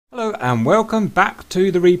Hello and welcome back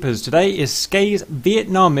to the Reapers. Today is Skay's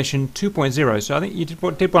Vietnam Mission 2.0. So I think you did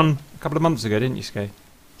one a couple of months ago, didn't you, Skay?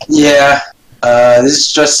 Yeah, this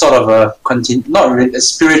is just sort of not really a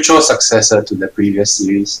spiritual successor to the previous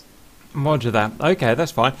series. Roger that. Okay,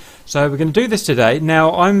 that's fine. So we're going to do this today.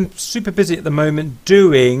 Now, I'm super busy at the moment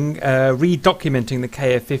doing, redocumenting the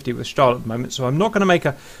KF50 with Charlotte at the moment, so I'm not going to make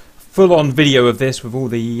a full-on video of this with all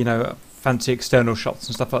the, fancy external shots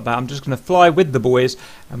and stuff like that. I'm just going to fly with the boys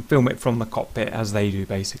and film it from the cockpit as they do,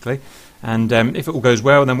 basically. And if it all goes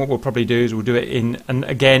well, then what we'll probably do is we'll do it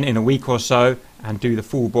again in a week or so and do the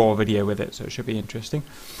full bore video with it, so it should be interesting.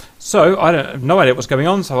 So, I have no idea what's going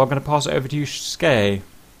on, so I'm going to pass it over to you, Skay.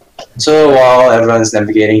 So while everyone's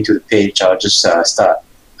navigating to the page, I'll just start.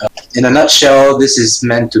 In a nutshell, this is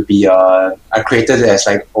meant to be, I created it as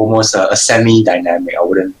like almost a semi-dynamic. I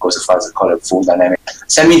wouldn't go so far as to call it full dynamic.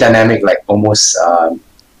 Semi-dynamic, like almost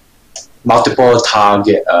multiple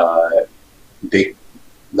target, big,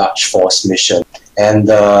 large force mission. And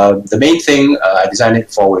the main thing I designed it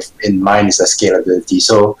for in mind is the scalability.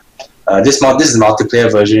 So this is a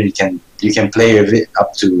multiplayer version. You can play with it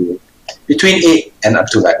up to between 8 and up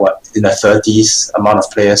to in the 30s amount of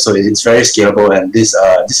players, so it's very scalable, and this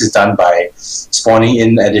is done by spawning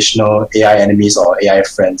in additional AI enemies or AI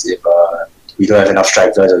friends if we don't have enough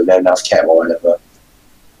strikers or don't have enough cap or whatever.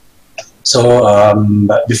 So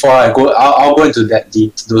but before I go, I'll go into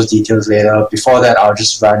those details later. Before that, I'll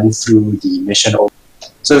just run through the mission.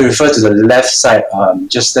 So we refer to the left side,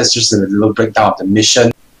 that's just a little breakdown of the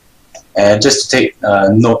mission. And just to take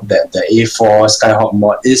note that the A4 Skyhawk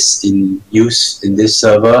mod is in use in this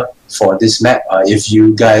server for this map. If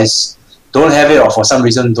you guys don't have it or for some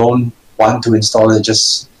reason don't want to install it,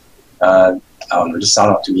 just just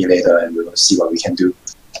sound out to me later and we'll see what we can do.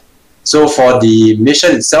 So for the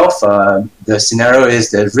mission itself, the scenario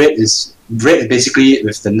is that red basically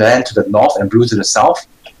with the land to the north and blue to the south.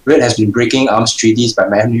 Red has been breaking arms treaties by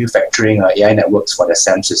manufacturing AI networks for their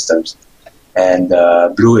SAM systems. And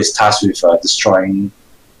blue is tasked with destroying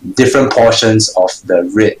different portions of the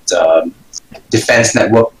red defense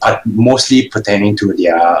network, mostly pertaining to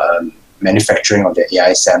their manufacturing of the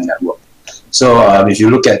AI SAM network. So if you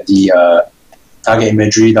look at the target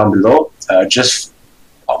imagery down below, just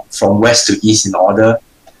from west to east in order,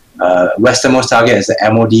 westernmost target is the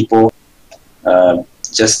ammo depot,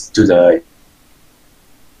 just to the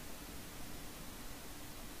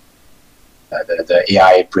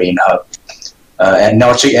AI brain hub. And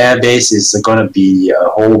Nelchik Air Base is going to be a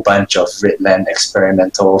whole bunch of Redland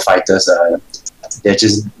experimental fighters.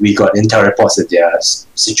 We got intel reports that they are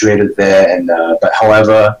situated there, and but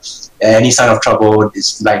however, any sign of trouble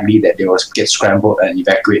is likely that they will get scrambled and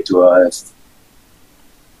evacuate to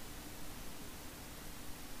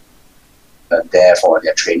there for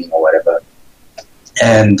their training or whatever.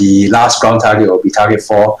 And the last ground target will be target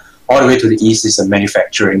 4. All the way to the east is a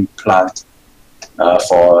manufacturing plant.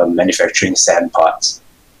 For manufacturing SAM parts.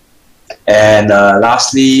 And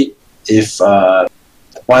lastly, if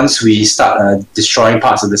once we start destroying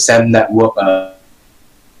parts of the SAM network,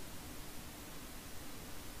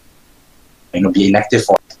 be inactive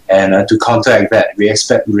for, and to counteract that, we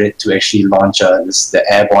expect Red to actually launch the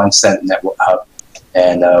airborne SAM network hub,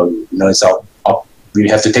 and we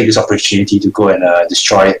have to take this opportunity to go and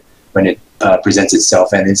destroy it when it presents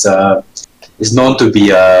itself, and it's known to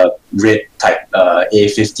be a Red type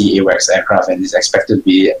A-50 AWACS aircraft, and is expected to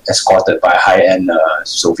be escorted by high-end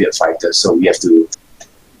Soviet fighters. So we have to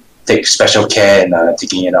take special care in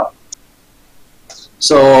taking it out.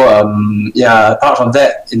 So apart from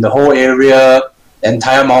that, in the whole area, the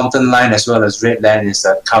entire mountain line as well as Red Land is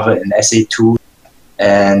covered in SA-2,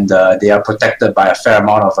 and they are protected by a fair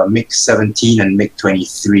amount of MiG-17 and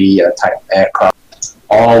MiG-23 type aircraft,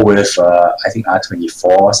 all with I think R-24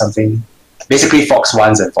 or something. Basically Fox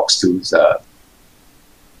 1s and Fox 2s.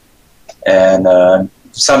 And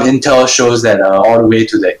some intel shows that all the way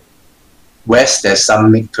to the west, there's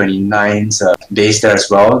some MiG-29s based there as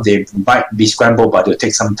well. They might be scrambled, but they'll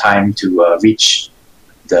take some time to reach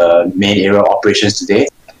the main area of operations today.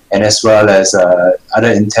 And as well as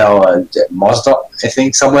other intel at Mozdok, I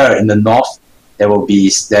think somewhere in the north, there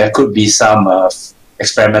could be some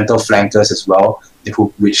experimental flankers as well,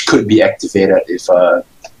 which could be activated if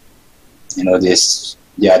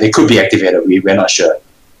they could be activated. We're not sure.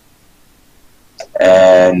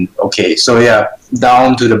 And okay, so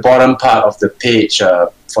down to the bottom part of the page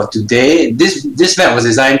for today. This map was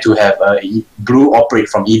designed to have blue operate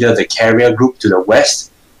from either the carrier group to the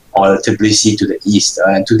west or the Tbilisi to the east.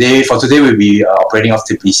 And today we'll be operating off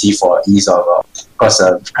Tbilisi for ease of because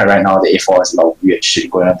right now the A4 has a lot of weird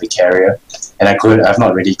shit going on with the carrier, and I've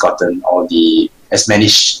not really gotten all the as many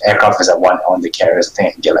aircraft as I want on the carriers. I think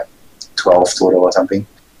I can get like 12 total or something.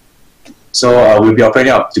 So we'll be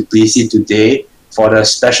operating up to Tbilisi today. For the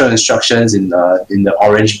special instructions in the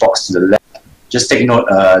orange box to the left, just take note,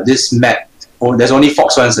 this map, there's only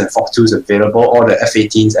Fox 1s and Fox 2s available. All the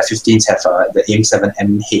F-18s, F-15s have the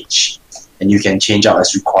AIM-7MH, and you can change out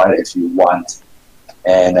as required if you want.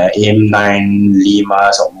 And AIM-9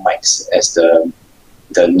 Limas or Mikes as the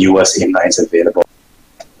newest AIM-9s available.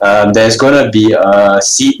 There's going to be a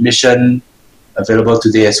seed mission available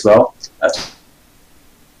today as well.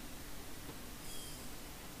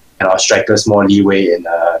 And our strikers more leeway in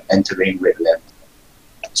entering red land.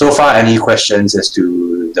 So far, any questions as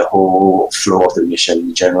to the whole flow of the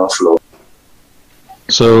mission, general flow?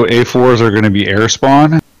 So A4s are going to be air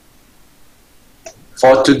spawn?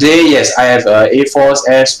 For today, yes, I have A4s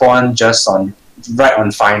air spawn just right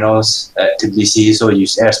on finals at Tbilisi, so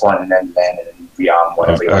use air spawn and then land and then rearm,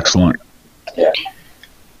 whatever you want. Excellent. Yeah.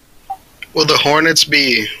 Will the Hornets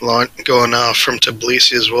be going off from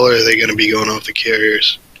Tbilisi as well, or are they going to be going off the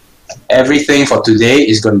carriers? Everything for today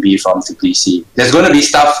is going to be from Tbilisi. There's going to be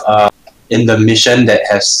stuff in the mission that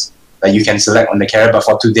you can select on the carrier, but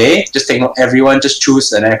for today, just take note, everyone just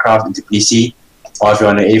choose an aircraft in Tbilisi, or if you're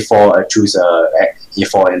on the A4, choose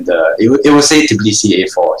A4 in the, it will say Tbilisi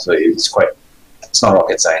A4, so it's not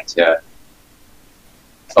rocket science, yeah.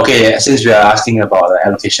 Okay, since we are asking about the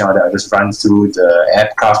allocation order, I'll just run through the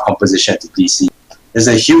aircraft composition at Tbilisi. There's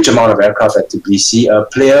a huge amount of aircraft at Tbilisi.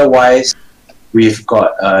 Player-wise, we've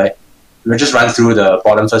got, we'll just run through the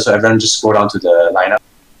bottom first, so everyone just go down to the lineup.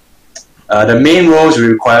 The main roles we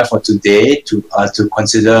require for today to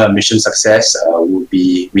consider a mission success will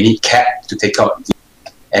be, we need CAP to take out the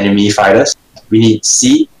enemy fighters. We need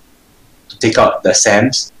C to take out the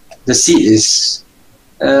SAMs. The C is,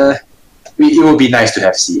 it would be nice to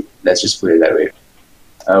have C, let's just put it that way.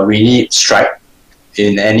 We need strike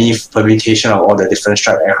in any permutation of all the different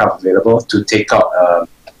strike aircraft available to take out,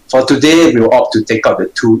 for today we'll opt to take out the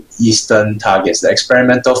two eastern targets, the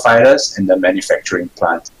experimental fighters and the manufacturing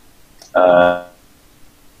plant.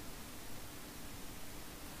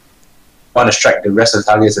 Want to strike the rest of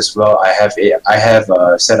the targets as well. I have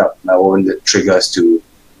set up my own triggers to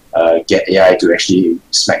get AI to actually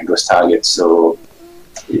smack those targets. So,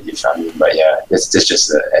 but yeah, that's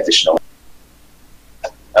just additional.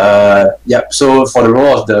 Yeah. So for the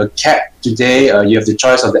role of the CAP today, you have the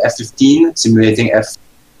choice of the F-15 simulating F,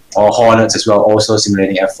 or Hornets as well, also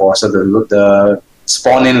simulating F4. So the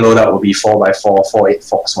spawn-in loadout will be 4x4, 4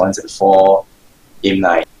 Fox 1s, and 4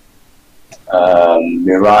 AIM-9.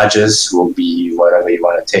 Mirages will be whatever you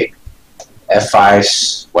want to take.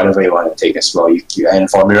 F5s, whatever you want to take as well. And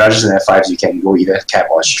for Mirages and F5s, you can go either cap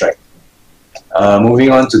or strike.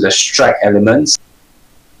 Moving on to the strike elements,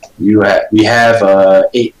 we have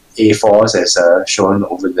 8 A4s as shown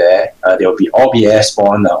over there. They will all be air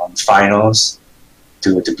spawned on finals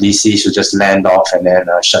to Tbilisi, so just land off and then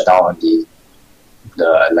shut down on the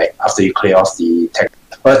after you clear off the tech.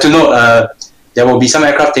 But to note, there will be some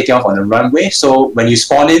aircraft taking off on the runway, so when you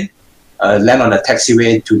spawn in, land on the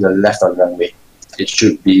taxiway to the left of the runway. It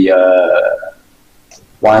should be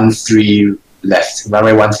 13 left,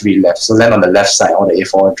 runway 13 left. So land on the left side, all the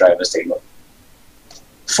A4 drivers take note.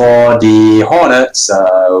 For the Hornets,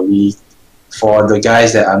 for the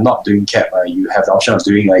guys that are not doing cap, you have the option of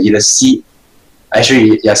doing either seat,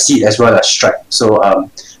 seat as well as strike. So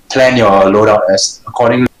plan your loadout as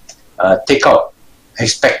accordingly. Take out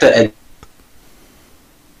expected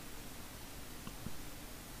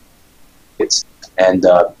and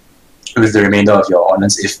with the remainder of your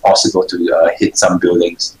ordnance, if possible, to hit some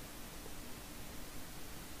buildings.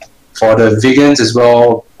 For the Vigans as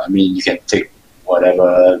well, I mean, you can take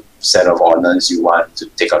whatever set of ordnance you want to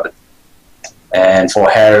take out. And for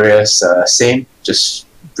Harriers, same, just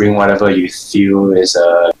bring whatever you feel is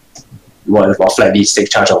flight leads take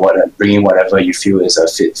charge of bringing whatever you feel is a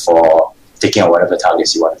fit for taking out whatever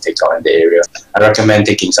targets you want to take out in the area. I recommend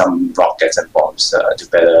taking some rockets and bombs to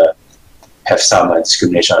better have some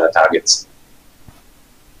discrimination on the targets.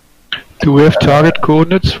 Do we have target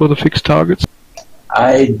coordinates for the fixed targets?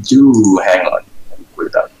 I do. Hang on. Let me put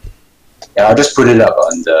it up. Yeah, I'll just put it up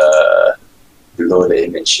on below the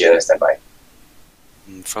image here. Stand by.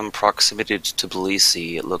 From proximity to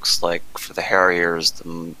Tbilisi, it looks like for the Harriers,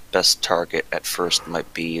 the best target at first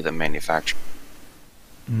might be the manufacturer.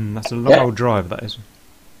 That's a long old drive, that is.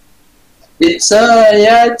 It's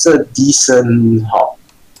a decent hop.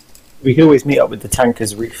 We can always meet up with the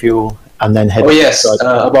tankers, refuel, and then head. Oh yes,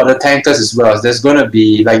 about the tankers as well. There's going to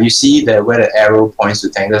be, like you see that where the arrow points to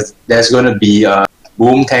tankers, there's going to be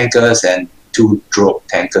boom tankers and 2 drogue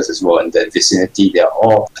tankers as well in that vicinity.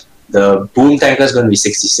 The boom tanker is going to be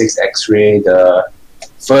 66 X-ray. The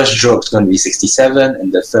first stroke is going to be 67,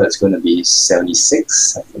 and the third is going to be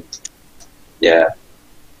 76. I think. Yeah.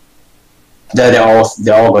 They're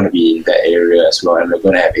all going to be in that area as well, and we're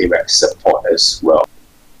going to have AWACS support as well.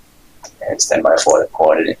 And stand by for the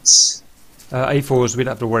coordinates. A4s, we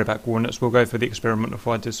don't have to worry about coordinates. We'll go for the experimental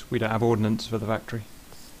fighters. We don't have ordnance for the factory.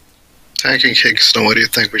 Tank and Kingston, what do you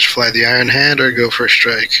think? We should fly the Iron Hand or go for a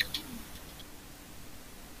strike?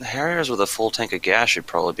 The Harriers with a full tank of gas should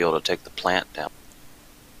probably be able to take the plant down.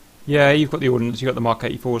 Yeah, you've got the ordnance. You've got the Mark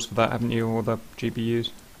 84s for that, haven't you? Or the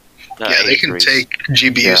GBUs? Yeah, they can take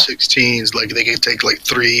GBU 16s. Like they can take like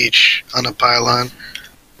 3 each on a pylon.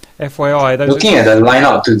 FYI, those looking at the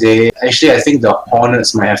lineup today, actually, I think the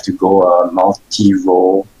Hornets might have to go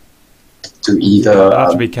multi-role to either.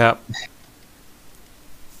 Have to be Cap.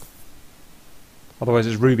 Otherwise,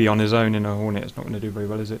 it's Ruby on his own in a Hornet. It's not going to do very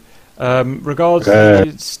well, is it? Regards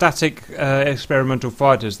the static experimental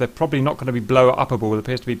fighters, they're probably not going to be blow upable. It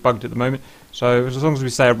appears to be bugged at the moment. So as long as we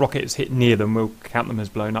say a rocket is hit near them, we'll count them as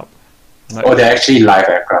blown up. Oh, they're actually live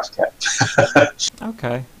aircraft, Cap.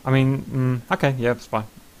 Okay. I mean, okay, yeah, that's fine.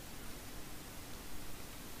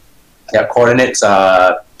 Yeah, coordinates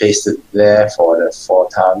are pasted there for the 4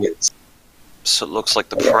 targets. So it looks like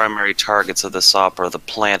the primary targets of this op are the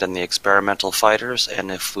plant and the experimental fighters,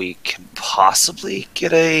 and if we can possibly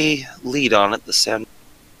get a lead on it, the SAM.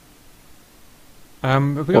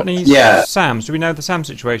 Have we got any SAMs? Do we know the SAM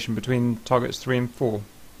situation between targets 3 and 4?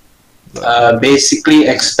 Basically,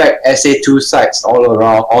 expect SA2 sites all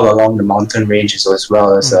along the mountain ranges, as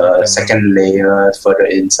well as a second layer further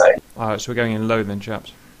inside. Alright, so we're going in low then,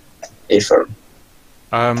 chaps. A-firm.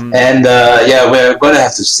 We're going to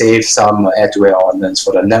have to save some air-to-air ordnance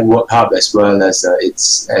for the network hub, as well as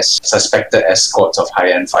its suspected escorts of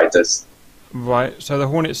high-end fighters. Right, so the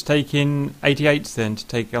Hornets take in 88s then to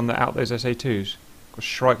take on out those SA2s? Because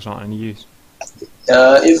Shrikes aren't any use.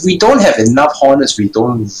 If we don't have enough Hornets, we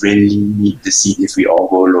don't really need the seed if we all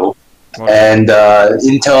go low. Right. And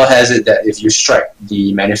Intel has it that if you strike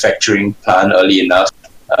the manufacturing plant early enough,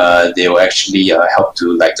 they will actually help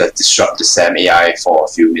to disrupt the SAM AI for a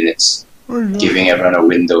few minutes, giving everyone a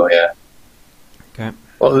window here. Okay.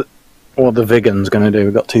 What are the Vigans going to do?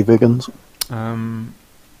 We've got 2 Vigans.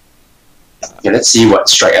 Let's see what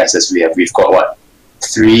strike assets we have. We've got, what,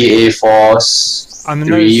 3 A4s,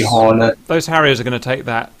 3 Hornet. Those Harriers are going to take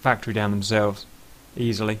that factory down themselves,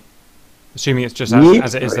 easily. Assuming it's just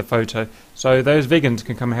as it is the photo. So those Vigans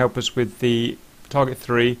can come and help us with the target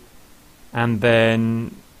 3. And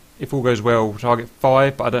then, if all goes well, target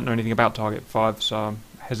 5, but I don't know anything about target 5, so I'm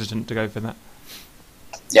hesitant to go for that.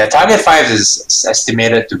 Yeah, target 5 is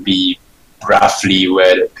estimated to be roughly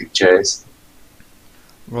where the picture is.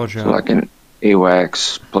 Roger. So like an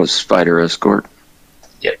AWACS plus fighter escort?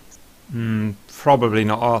 Yep. Probably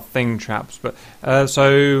not our thing, chaps. But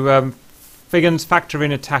Figgins factor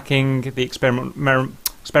in attacking the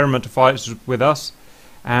experimental fighters with us.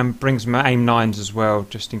 And bring some aim 9s as well,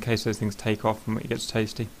 just in case those things take off and it gets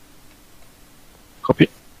tasty. Copy.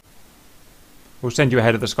 We'll send you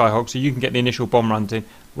ahead of the Skyhawk so you can get the initial bomb runs in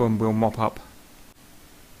when we'll mop up.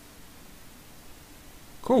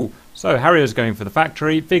 Cool. So Harriers going for the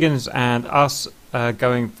factory, Figgins and us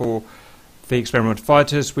going for the experimental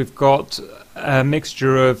fighters. We've got a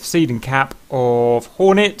mixture of seed and cap of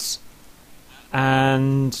Hornets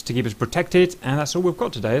and to keep us protected, and that's all we've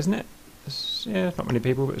got today, isn't it? Yeah, not many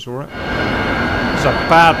people, but it's alright. It's a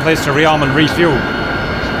bad place to rearm and refuel.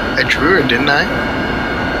 I drew it, didn't I?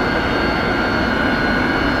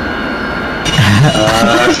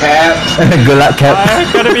 Cap. Good luck, Cap.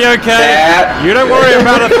 It's gonna be okay. Cap. You don't worry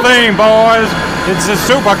about a thing, boys. It's a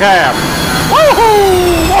super cap.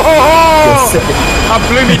 Woohoo! Whoa! That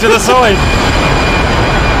blew me to the side.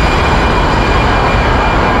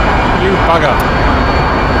 You bugger.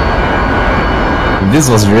 This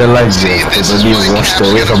was real life. See, this is why Cap's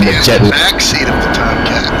away from the jet. Back seat of the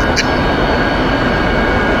Tomcat.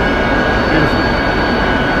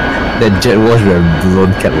 The jet was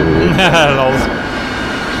blown Cap away. Lols.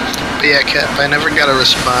 But yeah, Cap, I never got a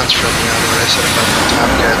response from you on what I said about the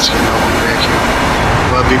Tomcats, vacuum.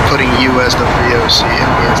 Well, I'll be putting you as the VOC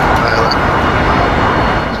and me as the pilot.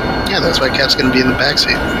 Yeah, that's why Cap's going to be in the back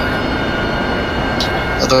seat.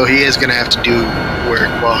 Although he is going to have to do work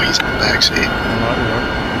while he's in the back seat.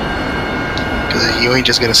 Because you ain't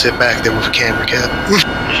just going to sit back there with a camera, Cap.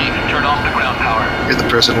 Chief, turn off the ground power. You're the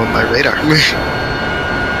person on my radar.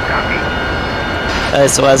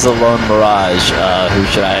 So as a lone Mirage, who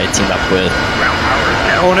should I team up with? Ground power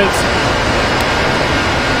down. Hornets.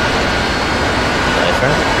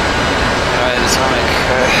 Atomic,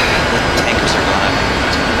 the tankers are gone.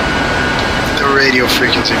 radio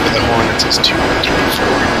frequency for the Hornets is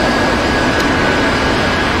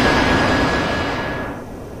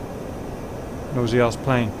 2134. Nosy ass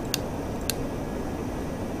plane.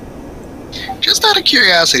 Just out of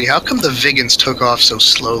curiosity, how come the Vigans took off so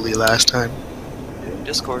slowly last time?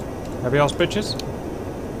 Discord. Heavy ass bitches.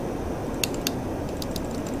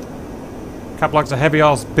 Caplog's a heavy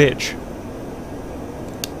ass bitch.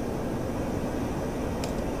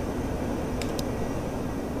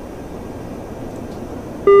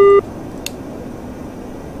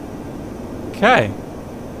 Okay.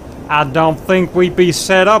 I don't think we'd be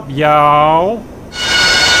set up, y'all.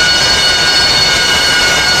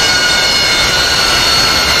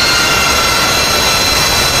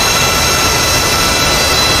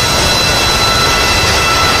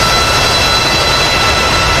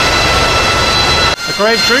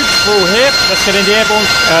 Great troops, we're all here. Let's get into airborne.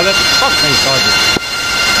 Fuck me, Sergeant.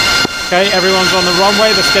 Okay, everyone's on the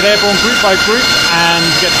runway. Let's get airborne group by group and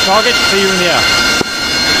get the target. See you in the air.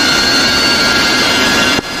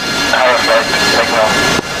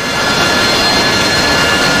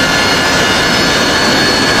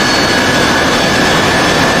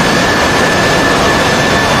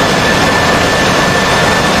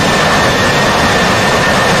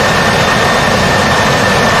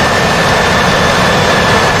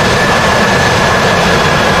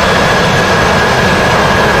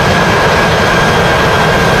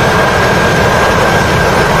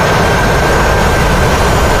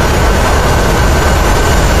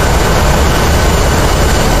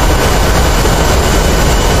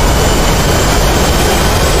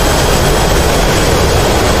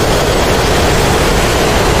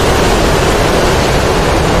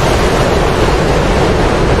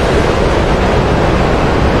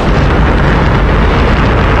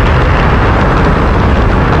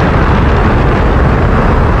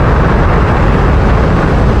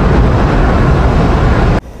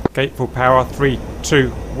 Okay, full power. 3, 2,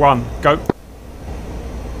 1, go.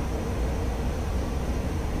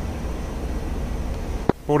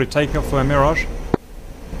 Already taken off for a Mirage.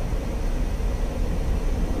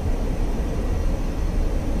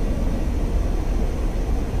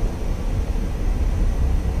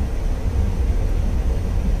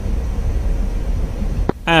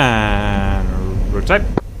 And rotate.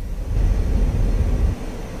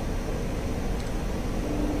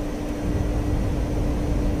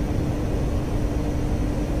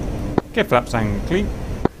 Get flaps and clean.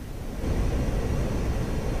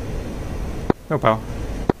 No power.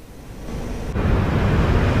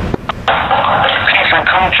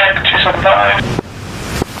 Come check 275.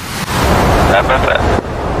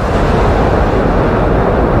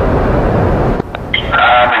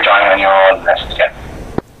 Rejoining on your message again.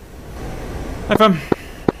 FM.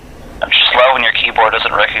 I'm just slow when your keyboard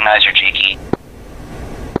doesn't recognize your G key.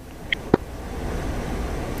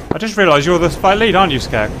 I just realised you're the fight lead, aren't you,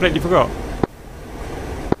 Scare? Completely forgot.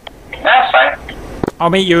 That's fine. I'll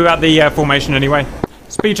meet you at the formation anyway.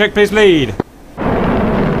 Speed check, please, lead.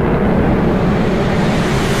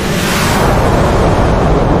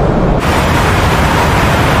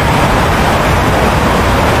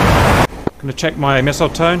 Gonna check my missile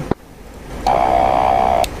tone.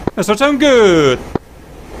 Missile tone good.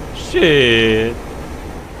 Shit.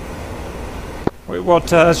 Wait,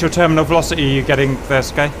 what's your terminal velocity you're getting there,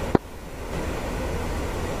 Sky?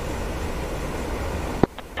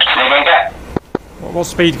 What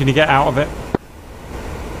speed can you get out of it?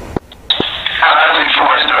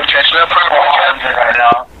 No problem. Right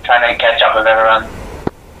now, trying to catch up with everyone.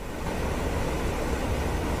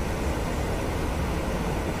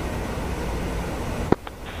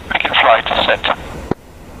 I can fly to set.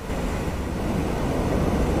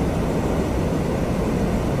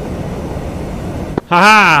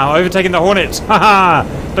 Haha! Overtaking the Hornets! Haha!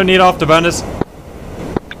 Don't need afterburners.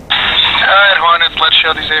 Alright, Hornets, let's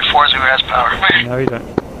show these A4s who has power. No, you don't.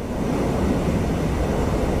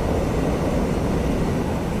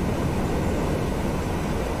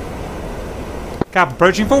 Cap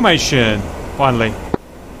approaching formation. Finally.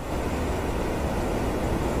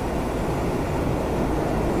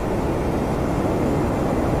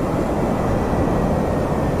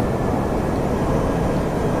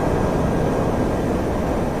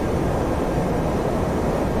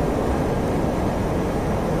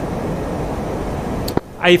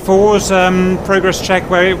 A4's progress check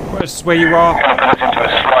where you are. I'm gonna put us into a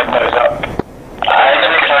slide nose up.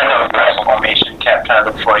 Let me try another press formation, Cap, trying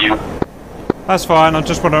to look for you. That's fine, I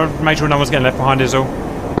just want to make sure no one's getting left behind is all.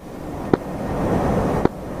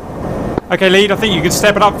 Okay, lead, I think you can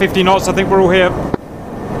step it up 50 knots, I think we're all here.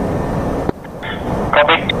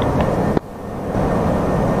 Copy.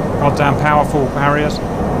 Goddamn powerful barriers.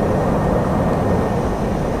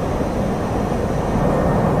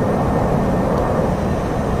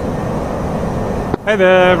 Hey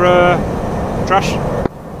there, Trash.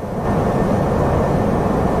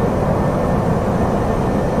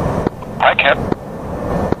 Hi, Cap.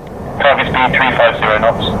 Target speed 350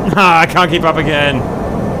 knots. I can't keep up again.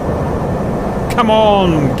 Come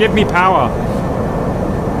on, give me power.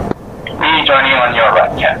 Rejoining on your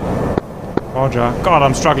right, Cap. Roger. God,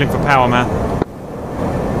 I'm struggling for power, man.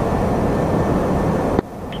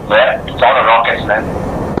 Yeah, it's all the rockets, man.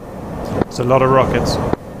 It's a lot of rockets.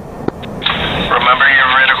 Remember your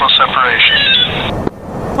vertical separation.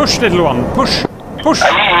 Push, little one. Push. Push.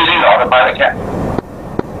 Are you using the autopilot, Cap?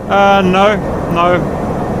 No. No.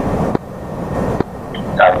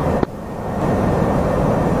 Got it.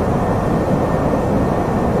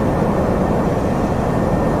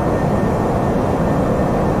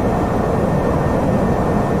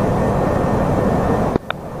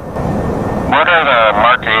 What are the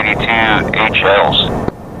Mark 82 HLs?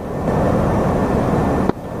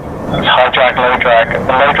 High drag, low drag.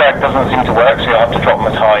 The low drag doesn't seem to work, so you'll have to drop them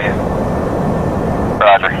as high.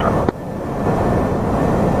 Roger.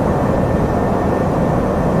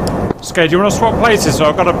 Okay, do you want to swap places so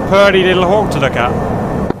I've got a purdy little hawk to look at?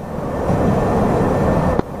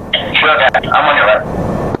 Sure, Cap. I'm on your right.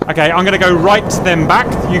 Okay, I'm going to go right, then back.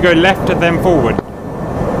 You go left, then forward.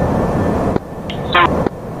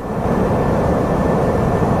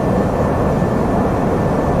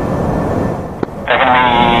 They're going to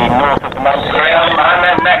be north of the mountain. I'm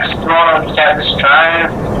at next one. Yeah, just trying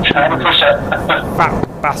to push it. Fat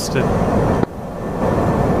bastard.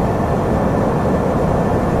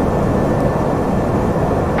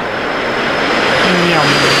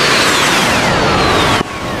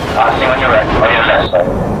 Passing on your right, or your left side.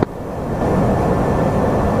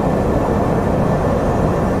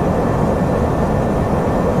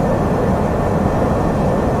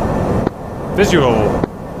 Visual.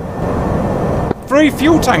 3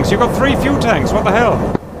 fuel tanks. You've got 3 fuel tanks. What the hell?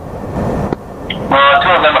 Well, 2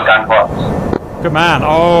 of them are gun pods. Good man.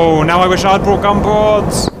 Oh, now I wish I'd brought gun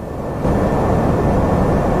pods.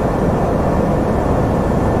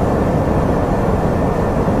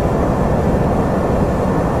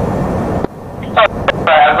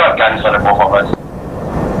 I've got guns for the both of us.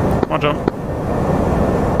 Roger.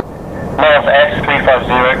 North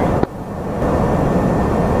S350.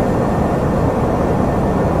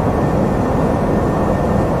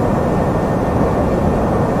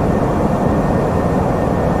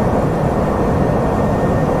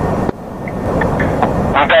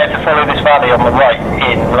 We better to follow this valley on the right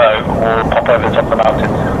in low or pop over the top of the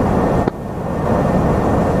mountains.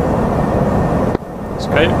 It's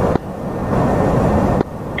okay.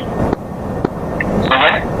 So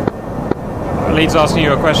yeah, Leeds asking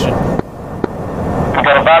you a question. we've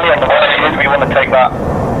got a valley on the right. Do we want to take that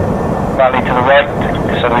valley to the right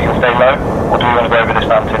so we can stay low, or do we want to go over this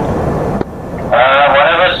mountain?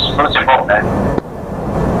 Whatever suits your boat, man.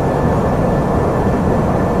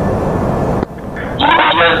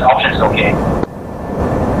 Either option's okay.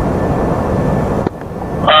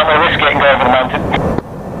 We'll risk it and go over the mountain.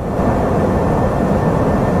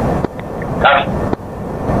 Copy.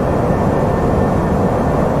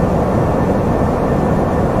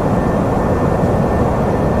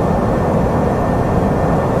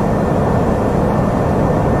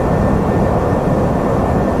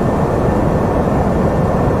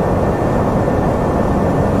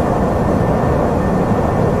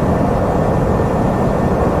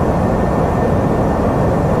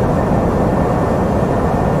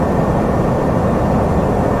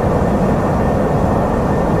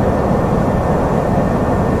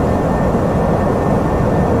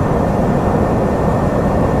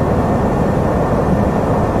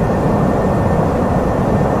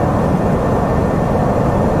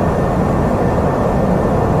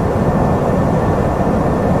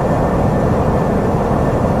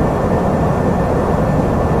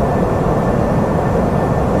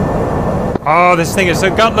 Oh, this thing is so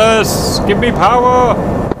gutless! Give me power!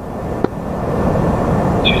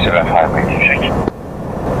 27 highway intersection.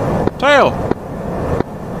 Tail!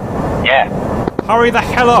 Yeah. Hurry the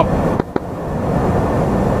hell up!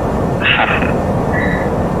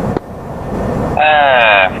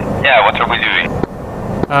 Yeah, what are we doing?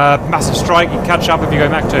 Massive strike, you catch up if you go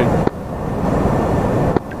Mach 2.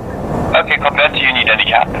 Okay, copy that. Do you need any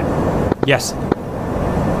cap? Yes.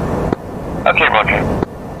 Okay, Roger.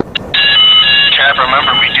 Cap,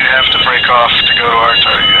 remember we do have to break off to go to our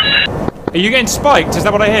target. Are you getting spiked? Is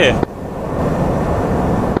that what I hear?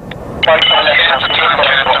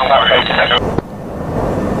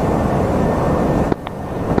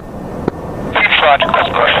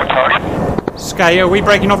 Skay, are we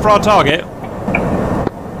breaking off for our target?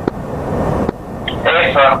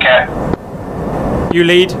 Hey, firm cap. You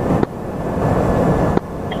lead.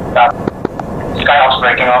 Skyhawk's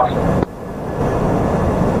breaking off.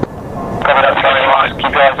 Cover that flying line.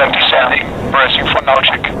 Keep your eyes empty, Sandy. Bracing for no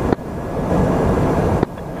check.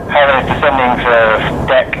 Harry is descending to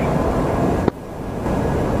deck.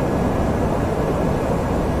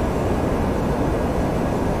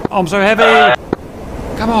 I'm so heavy.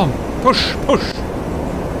 Come on. Push, push.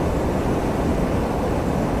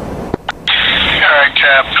 Alright,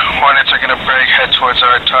 Cap. Hornets are going to break, head towards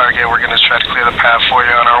our target. We're going to try to clear the path for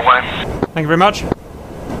you on our way. Thank you very much.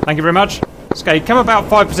 Thank you very much. Sky, come about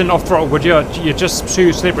 5% off throttle, would you? You're just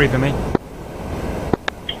too slippery for me.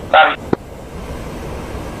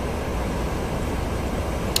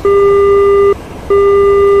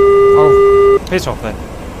 Oh, piss off then.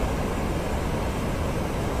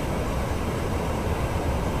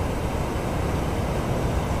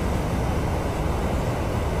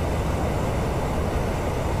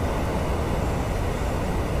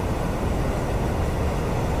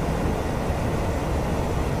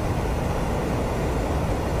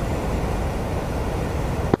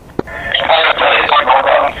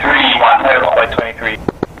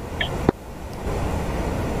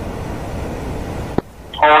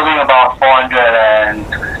 Holding about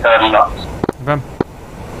 430 knots. Okay.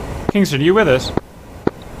 Kingston, are you with us?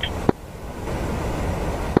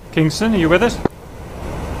 Kingston, are you with us?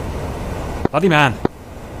 Bloody man.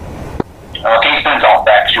 Kingston's off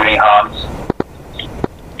back shooting arms.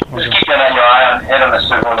 Just keep your eye on head on the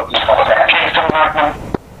circle looking for that. Kingston, Markman.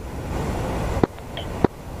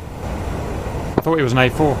 I thought it was an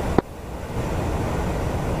A4.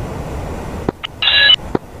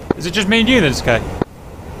 Is it just me and you then, Sky?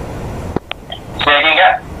 Say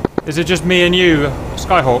again? Is it just me and you,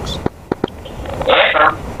 Skyhawks? Yes,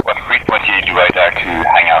 sir. What frequency do I like to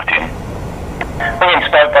hang out in? Being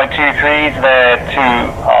scoped by 2-3s there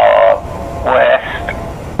to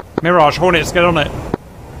west. Mirage, Hornets, get on it. We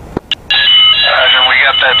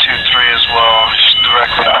got that 2-3 as well. Just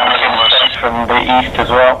directly from the east as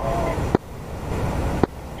well.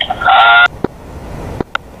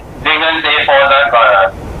 Diggins A4s are gonna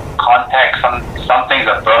contact something's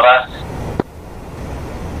above us.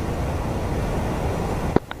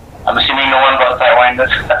 I'm assuming no one got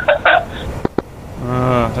sidewinders.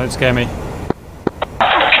 Don't scare me.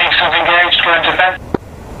 Kingston's engaged, going to defense.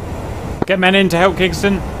 Get men in to help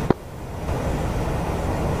Kingston.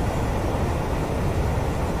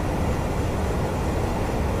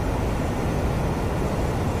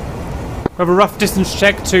 We have a rough distance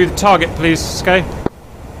check to the target, please, Sky.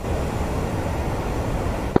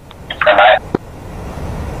 Alright.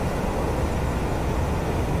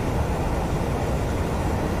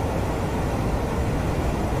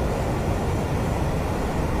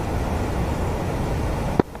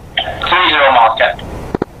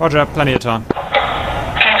 Roger, plenty of time.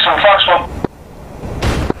 Kingston, Fox 1.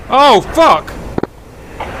 Oh, fuck!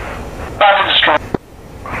 Battery destroyed.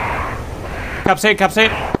 Caps hit, caps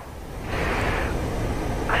hit.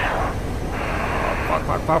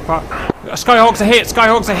 Fuck. Skyhawks are hit,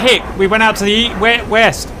 Skyhawks are hit. We went out to the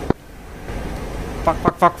west. Fuck.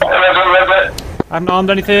 I haven't armed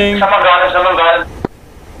anything. Someone got it.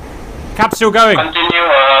 Cap's still going. Continue,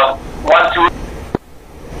 1, 2.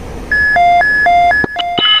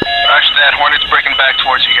 Roger that. Hornet's breaking back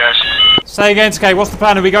towards you guys. Say again, Sky, what's the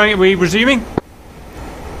plan? Are we resuming?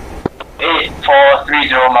 8430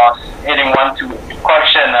 knots, heading 12.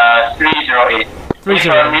 Correction, 308. 30.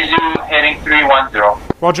 Resume heading 310.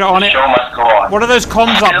 Roger, on it. Show must go on. What are those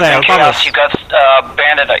comms up there above us? You got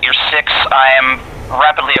bandit at your 6. I am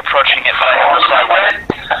rapidly approaching it, but I have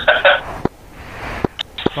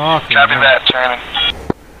Fucking Copy hell. that, turning.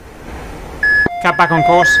 Cap back on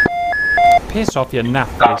course. Piss off, you naff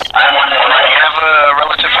face. I'm on the right. You have a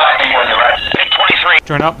relative finding on the right. Big 23.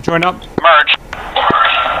 Join up. Merge.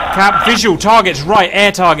 Cap, visual, targets right,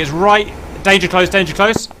 air targets right. Danger close.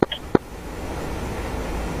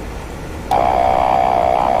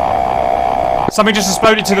 Something just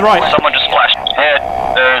exploded to the right. Someone just splashed. Head,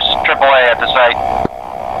 there's AAA at the site.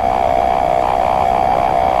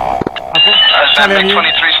 That Big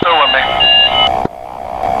 23 still with me.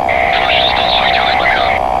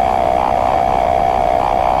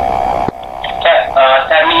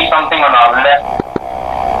 Send me something on our left.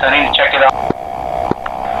 Turning to check it out.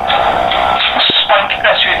 Spike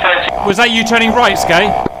SU-30. Was that you turning right, Skay?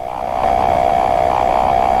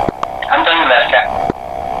 I'm turning left, Cap.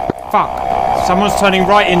 Fuck. Someone's turning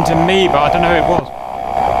right into me, but I don't know who it was.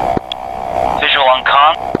 Visual on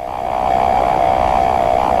con.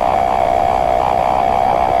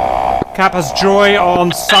 Cap has joy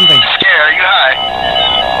on something. Scare, are you high?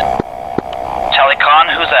 Telecon,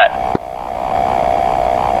 who's that?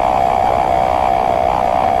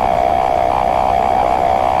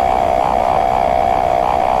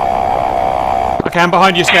 Okay, I'm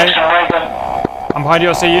behind you, Skate. I'm behind you,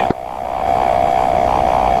 I'll see you.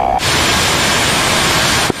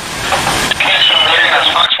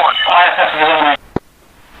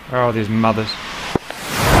 Where are these mothers?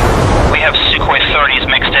 We have Sukhoi 30s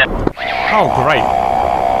mixed in. Oh, great.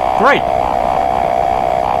 Great.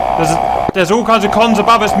 There's all kinds of cons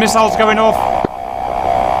above us, missiles going off.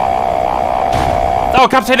 Oh,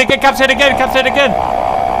 Cap's hit again, Cap's hit again, Cap's hit again.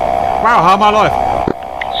 Wow, how am I alive?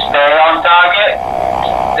 Stay on target.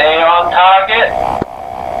 Stay on target.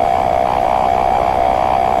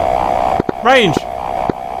 Range.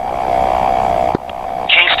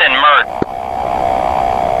 Kingston, Mert.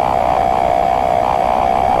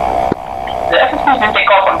 The FSP can take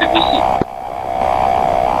off from the BC.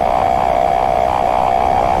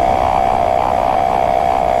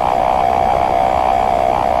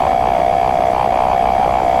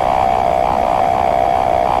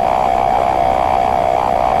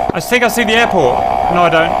 I think I see the airport. No, I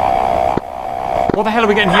don't. What the hell are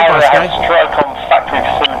we getting hit by, Skate? Strike on factory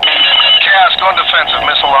facility. Chaos, go on defensive.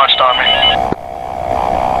 Missile launched on me.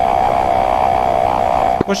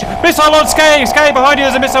 What's missile on Skate! Skate, behind you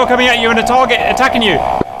there's a missile coming at you and a target attacking you.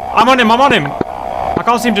 I'm on him, I'm on him. I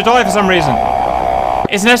can't seem to die for some reason.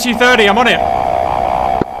 It's an Su-30, I'm on it.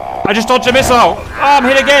 I just dodged a missile. Oh, I'm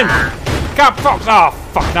hit again. God, fuck. Oh,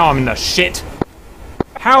 fuck, now I'm in the shit.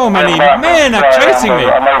 How many men are chasing me?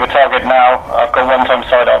 I'm over target now. I've got one time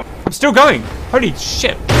side on. I'm still going. Holy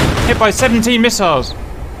shit. Hit by 17 missiles.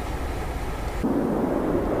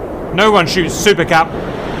 No one shoots Super Cap.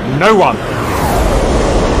 No one.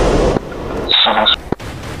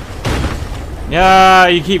 Yeah,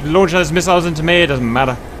 you keep launching those missiles into me, it doesn't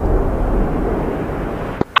matter.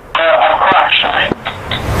 I've crashed, I think.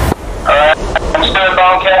 I'm still in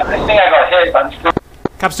bunker. I think I got hit, but I'm still...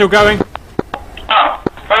 Cap still going. Oh,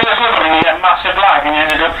 well, you get massive lag and you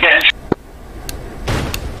ended up getting...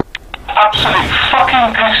 Absolute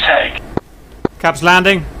fucking piss take. Cap's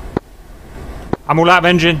landing. I'm all out of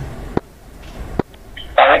engine.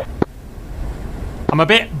 Sorry. I'm a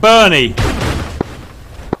bit burny.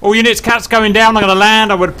 All units, Cap's going down. I'm going to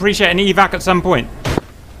land. I would appreciate an evac at some point.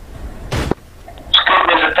 Scoop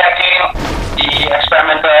is attacking the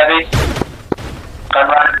experimental heavy. Gun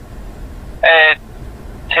run.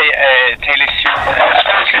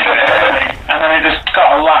 And then it just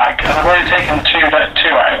got a lag, and I've already taken two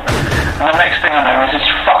out. And the next thing I know is this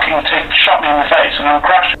fucking tick shot me in the face, and I'm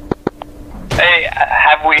crashing. Hey,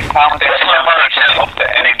 have we found the submersion of the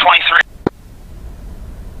NA-23?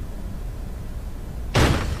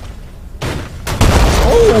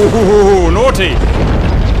 Oh, naughty.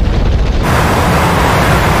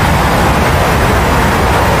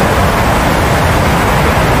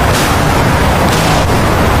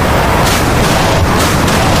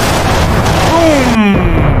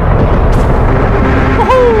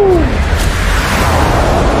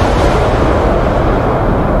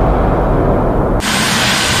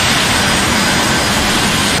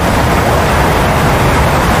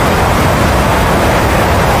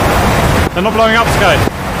 They're not blowing up, Sky.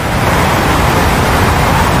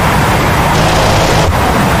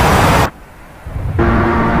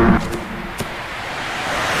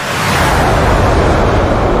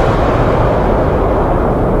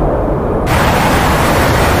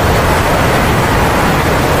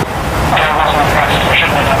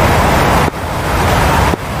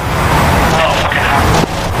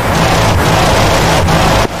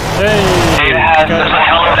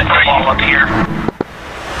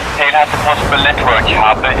 Has a possible network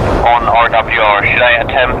hub on RWR. Should I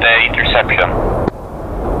attempt the interception?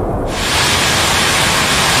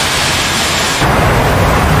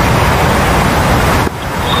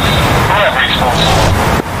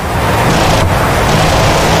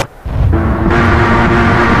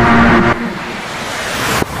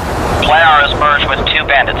 Plan R is merged with 2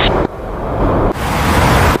 bandits.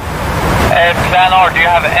 Plan R, do you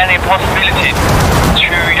have any possibility to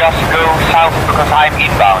just go south because I'm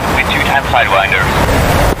inbound with 2 times Sidewinders?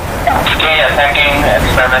 Okay, attacking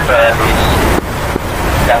experimental heavies.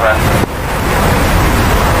 Camera.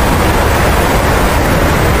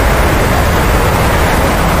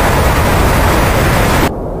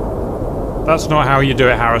 That's not how you do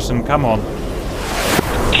it, Harrison. Come on.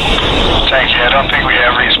 Thank you. I don't think we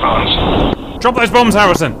have respawns. Drop those bombs,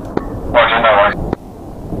 Harrison. Roger, no worries.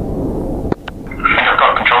 I think I've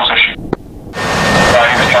got a controls issue. No,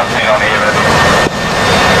 he was transmitting on here earlier.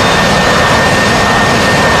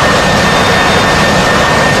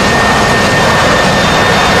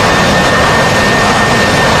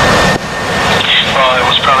 Well, it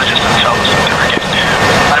was probably just themselves that they were getting here.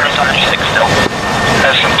 I'm 6 still.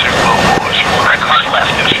 That's some 2 low boys. I can't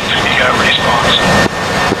left if you got respawns.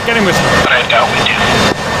 Joining Whistler. But I doubt we do.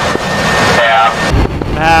 Yeah.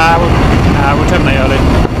 We'll terminate early.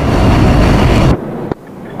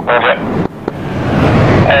 Roger.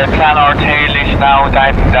 Plan our tail is now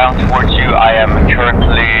diving down towards you. I am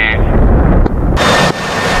currently...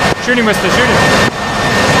 Shooting Whistler, shooting.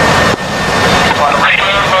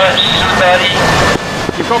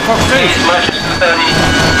 You've got Fox 2.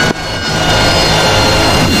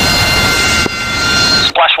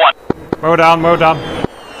 Splash 1. Well done, well done.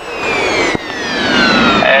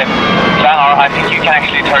 Planar, I think you can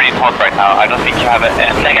actually turn in hot right now. I don't think you have it.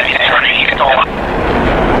 Negative, turning it on.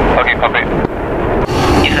 Okay, copy.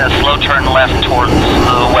 He's a slow turn left towards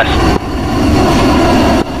the west.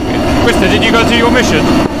 Whistler, did you go to your mission?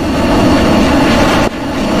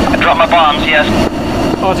 I dropped my bombs, yes.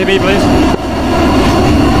 RTB, please.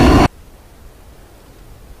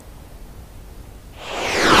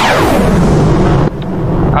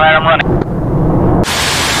 Alright, I'm running.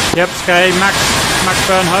 Yep, Sky, Max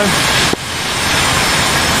burn home.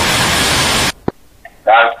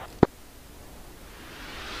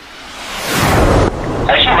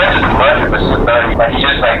 Actually went to the merger with Siberi, but he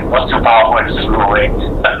just like was too powerful and just flew away.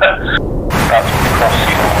 Got to cross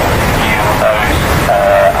you those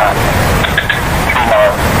and 3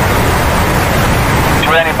 miles. Do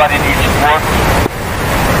anybody need support?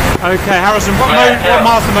 Okay, Harrison, what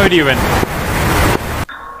master mode are you in?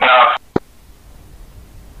 No.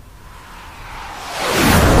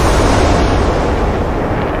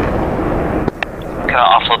 Can I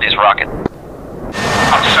offload these rockets?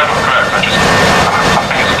 I'm certain correct, I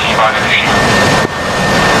think it's a keybind issue.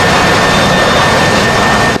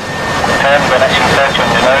 10, connection search on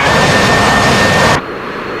your nose.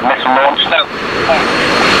 Missile launch. No.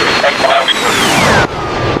 8 miles.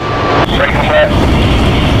 Second threat.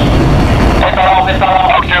 Missile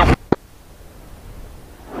on. Okay.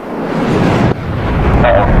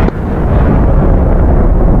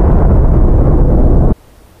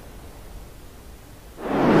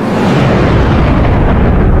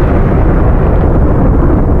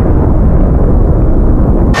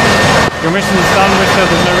 Your mission is done, Whistler.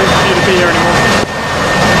 There's no reason for you to be here anymore.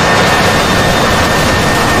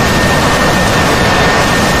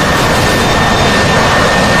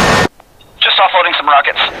 Just offloading some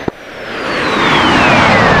rockets.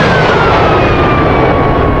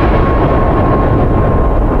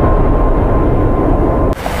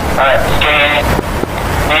 Alright, scan.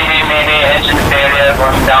 Maybe engine failure,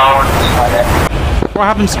 going down. What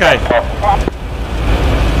happened, Sky?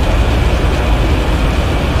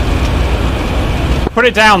 Put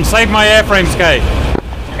it down. Save my airframe, Sky.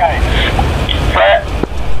 Flat.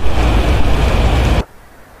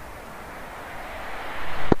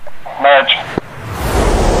 Merge.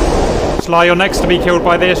 Sly, you're next to be killed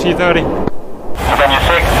by the SU-30. He's on your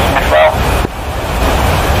 6, missile.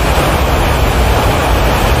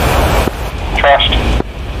 Trashed.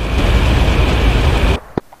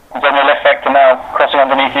 He's on your left vector now, crossing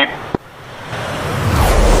underneath you.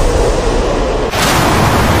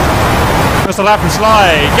 Mr. Lap and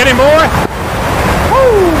Sly. Get him, boy!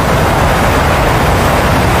 Woo!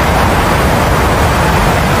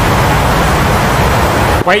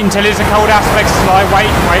 Wait until it's a cold aspect, Sly.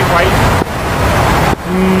 Wait.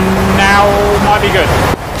 Now might be good.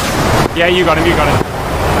 Yeah, you got him.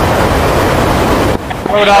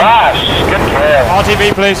 Well done. Gosh, good kill.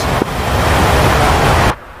 RTB, please.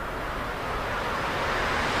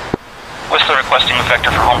 Whistler requesting a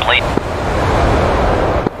vector for home plate.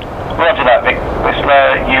 Roger that, Vic.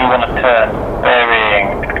 Whistler, you want to turn. Bearing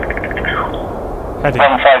Heading.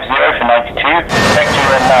 150 for 92. Vector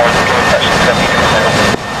in now is good, section 72.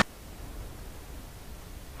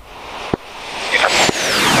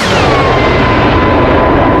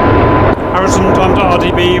 Harrison, time to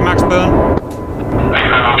RTB, max burn.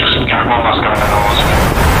 I'll just get one last going in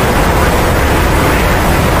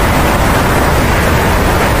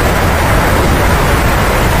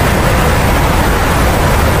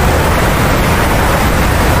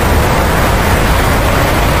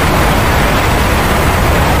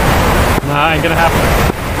Nah, ain't gonna happen.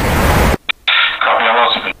 Copy, I'm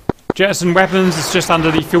also. Jettison weapons is just under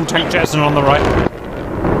the fuel tank jettison on the right.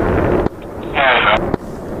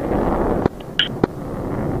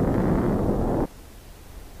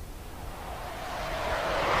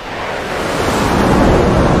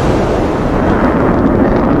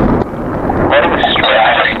 Yeah,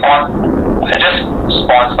 I just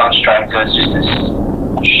spawned some strikers just to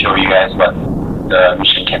show you guys what the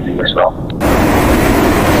mission can do as well.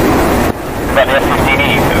 But the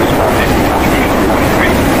F-15E, so it's 42,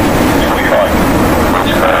 43, 45.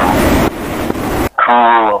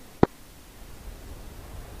 Cool.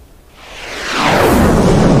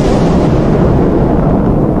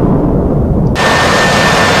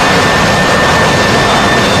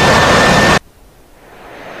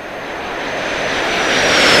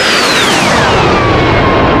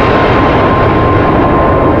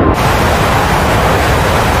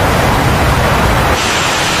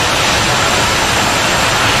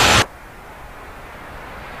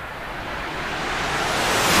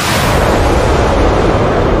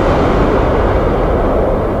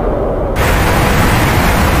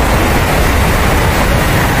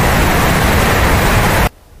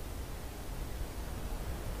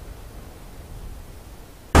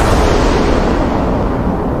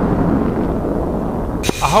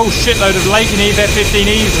 whole shitload of Lake and Eve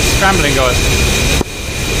F-15Es are scrambling, guys.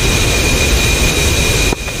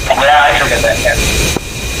 Yeah, I forget that, yeah.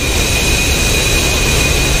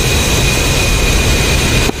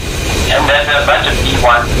 And there's a bunch of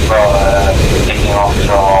E1s taking off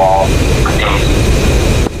for days.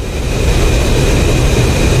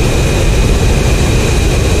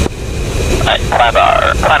 Alright,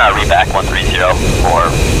 plan our reback 130 or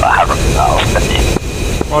however 50.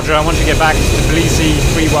 Roger, I want to get back to Tbilisi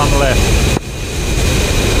 3-1 left.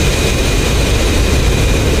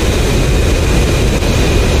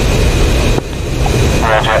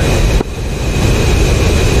 Roger.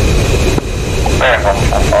 Bearing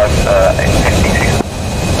 145, 856.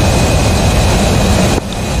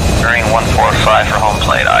 Bearing 145 for home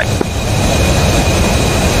plate, aye.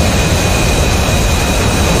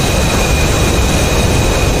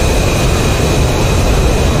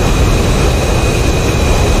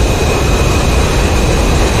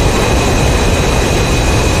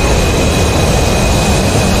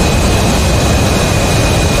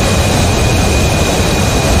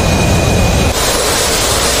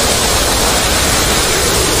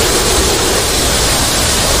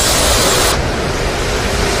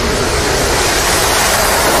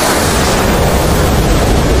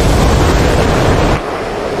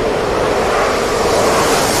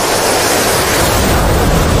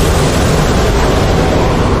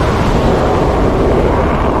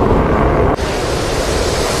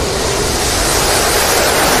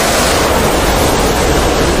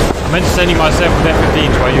 I'm entertaining myself with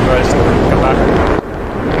F-15s while you guys come back.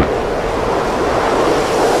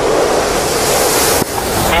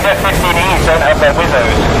 These F-15Es don't have their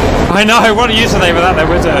Wizzos. I know, what use are they without their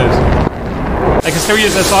Wizzos? They can still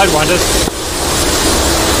use their Sidewinders.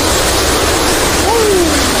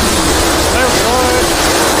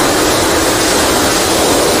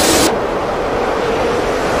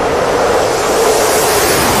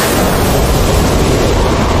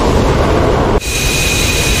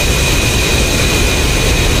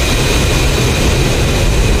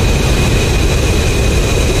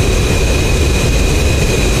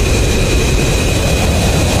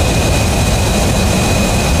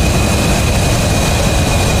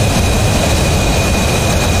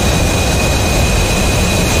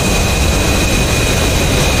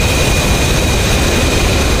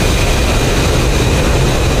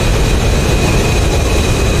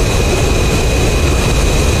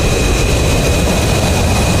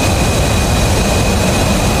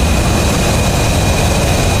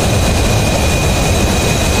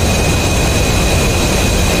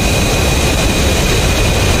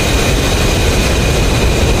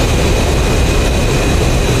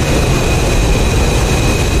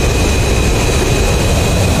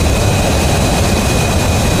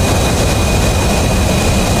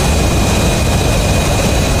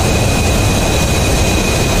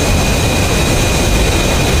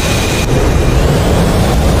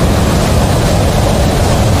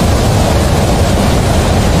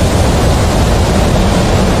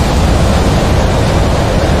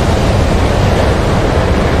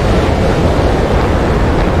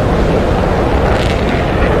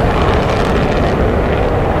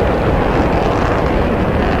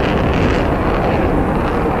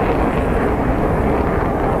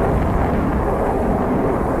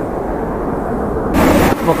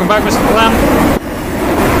 Welcome back, Mr. Plan.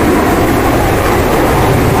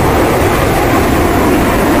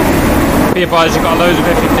 Be advised, you've got loads of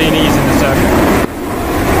F-15Es in the circle.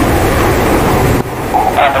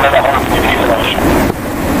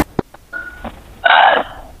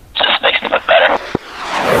 Just makes me look better.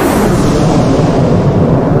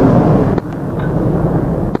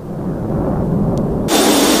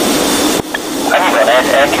 I need an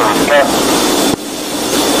air killing gun.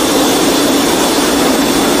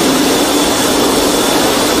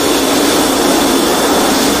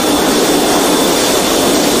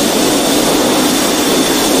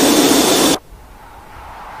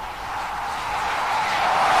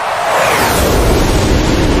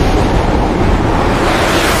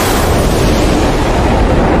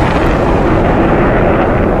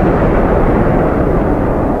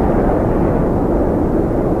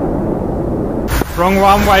 Wrong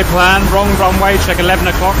runway plan, wrong runway, check 11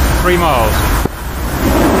 o'clock, 3 miles.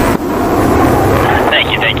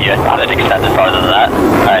 Thank you. I thought it extended farther than that.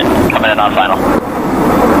 Alright, coming in on final.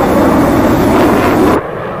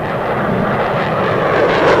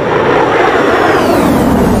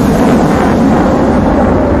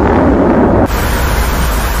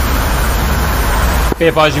 Be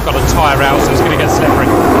advised, you've got a tyre out, so it's going to get slippery.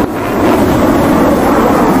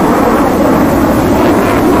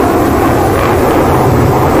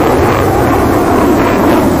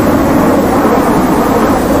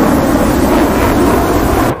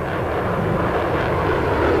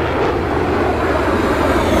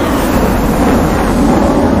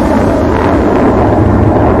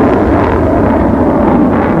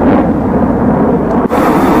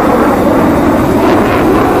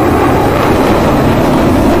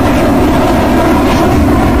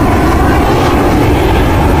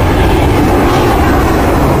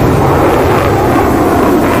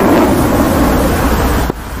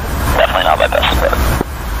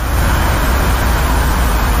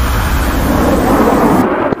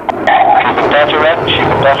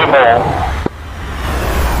 Roger ball.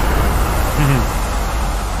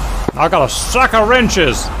 I got a sack of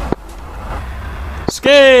wrenches.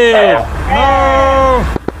 Skid! No!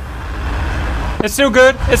 It's still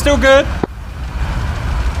good. It's still good.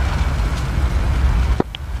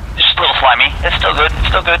 It's just a little slimy. It's still good. It's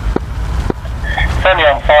still good. It's only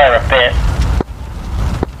on fire a bit.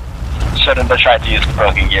 Shouldn't have tried to use the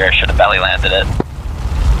broken gear. Should have belly landed it.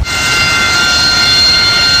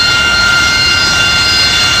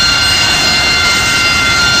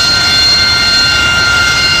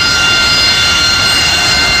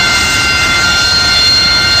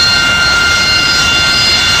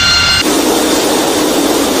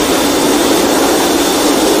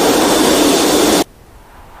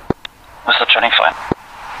 We're still turning fine.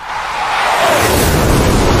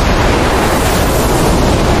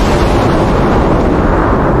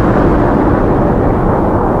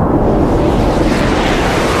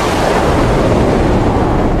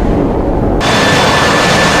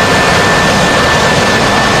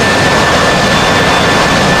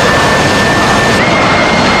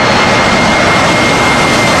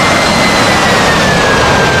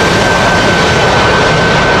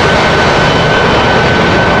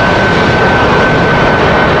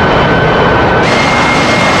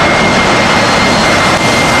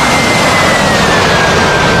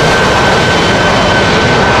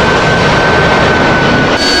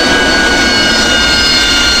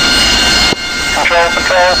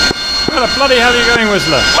 Where the bloody hell are you going,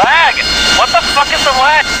 Whistler? Lag! What the fuck is the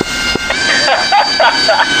lag?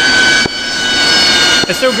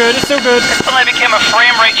 It's still good, it's still good. It suddenly became a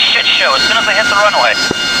frame rate shit show as soon as I hit the runway.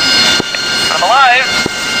 But I'm alive!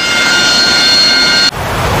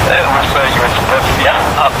 So you were supposed to be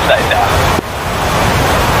Upside down.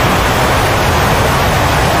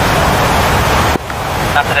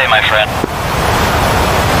 Not today, my friend.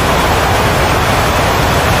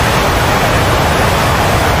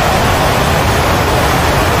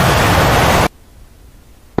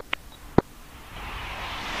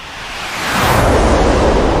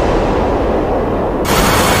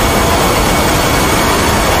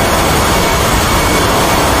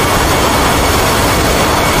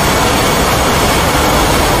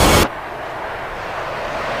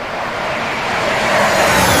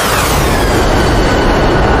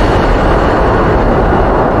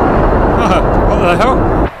 What the hell?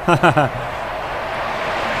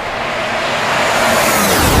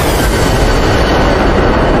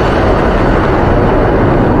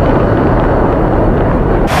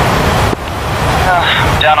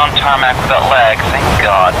 Down on tarmac without lag, thank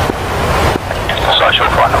God. Social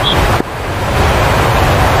finals.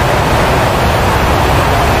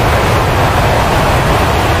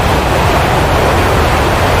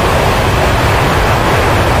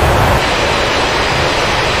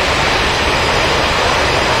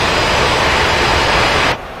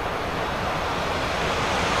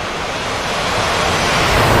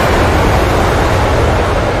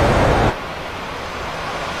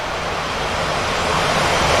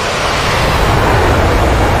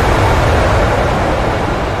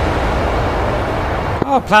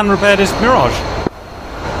 Oh, plan repaired his Mirage.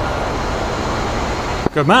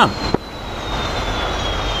 Good man.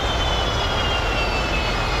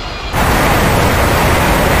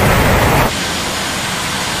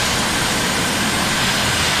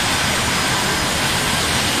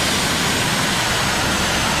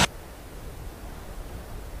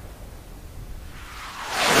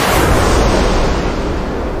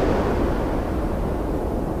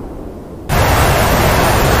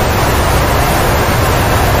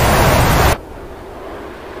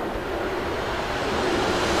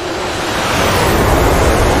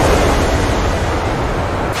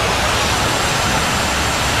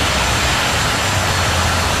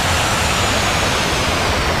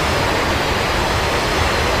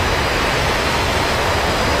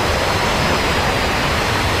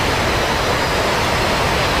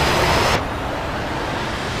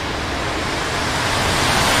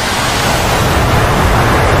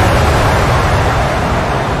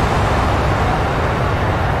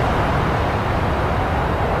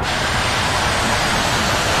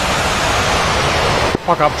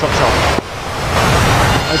 Fuck up, chop chop.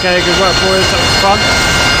 Okay, good work boys, that was fun.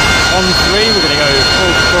 On 3, we're going to go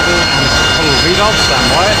full throttle and full reload,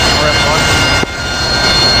 stand by it. Hurry up, guys.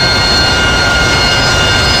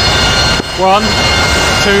 1,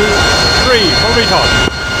 2, 3, full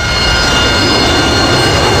retard.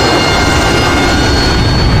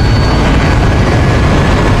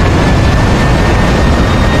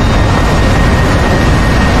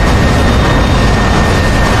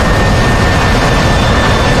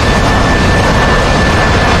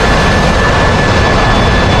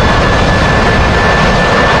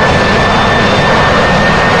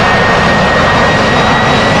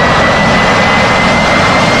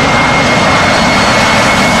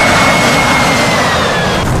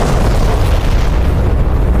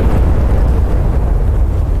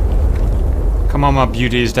 Come on, my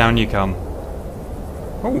beauties, down you come.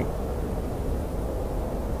 Oh.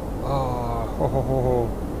 Oh, ho, ho, ho, ho.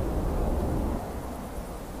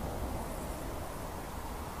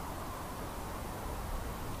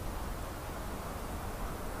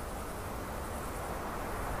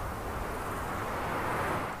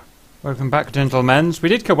 Welcome back, gentlemen. We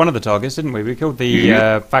did kill one of the targets, didn't we? We killed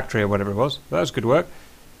the factory or whatever it was. That was good work.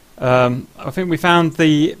 I think we found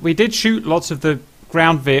we did shoot lots of the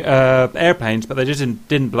ground airplanes, but they just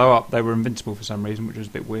didn't blow up. They were invincible for some reason, which was a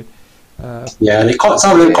bit weird. Yeah,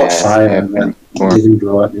 some of them caught fire and didn't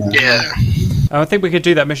blow up. Yeah. I think we could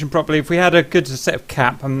do that mission properly if we had a good set of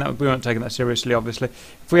cap. I mean, we weren't taking that seriously, obviously.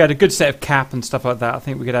 If we had a good set of cap and stuff like that, I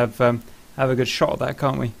think we could have a good shot at that,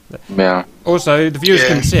 can't we? Yeah. Also, the viewers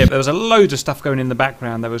couldn't see it, but there was a load of stuff going in the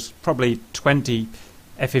background. There was probably 20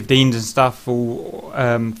 F-15s and stuff all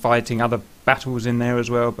fighting other battles in there as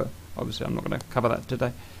well, but obviously I'm not going to cover that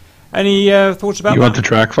today. Any thoughts about that? You want the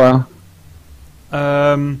track file?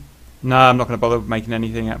 No, I'm not going to bother making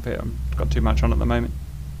anything out of it. I've got too much on at the moment.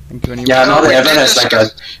 Thank you anyway. Yeah, no, everyone has like a...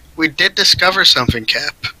 We did discover something,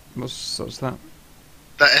 Cap. What's that?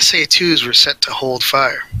 The SA-2s were set to hold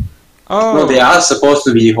fire. Oh. No, they are supposed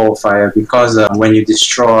to be hold fire because when you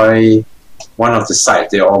destroy one of the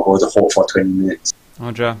sites, they all go to hold for 20 minutes.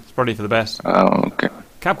 Oh, Joe, it's probably for the best. Oh, okay.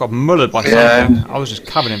 Cap got mullered by something. I was just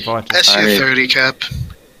covered in fighters. SU-30, Cap.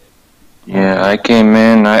 Yeah, I came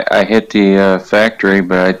in, I hit the factory,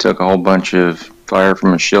 but I took a whole bunch of fire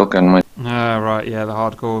from a shilkin. Right, yeah, the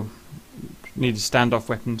hardcore needed standoff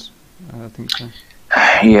weapons. I think so.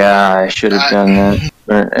 Yeah, I should have done that,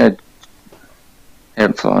 but it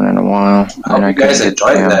hadn't flown in a while. I hope you guys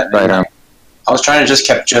enjoyed that. Right on. I was trying to just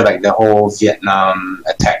capture like the whole Vietnam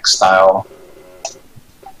attack style.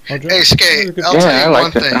 Hey, Skate, I'll Yeah, I tell you one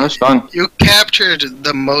liked it. thing. That was fun. You captured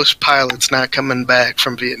the most pilots not coming back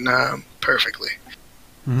from Vietnam perfectly.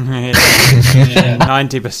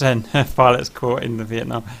 90% of pilots caught in the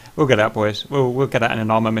Vietnam. We'll get out, boys. We'll get out in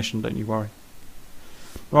an armor mission, don't you worry.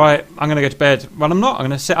 Right, I'm going to go to bed. Well, I'm not. I'm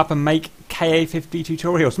going to sit up and make KA50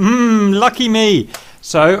 tutorials. Lucky me.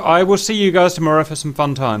 So I will see you guys tomorrow for some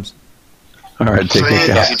fun times. All right, take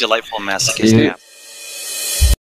care. Delightful masochistic.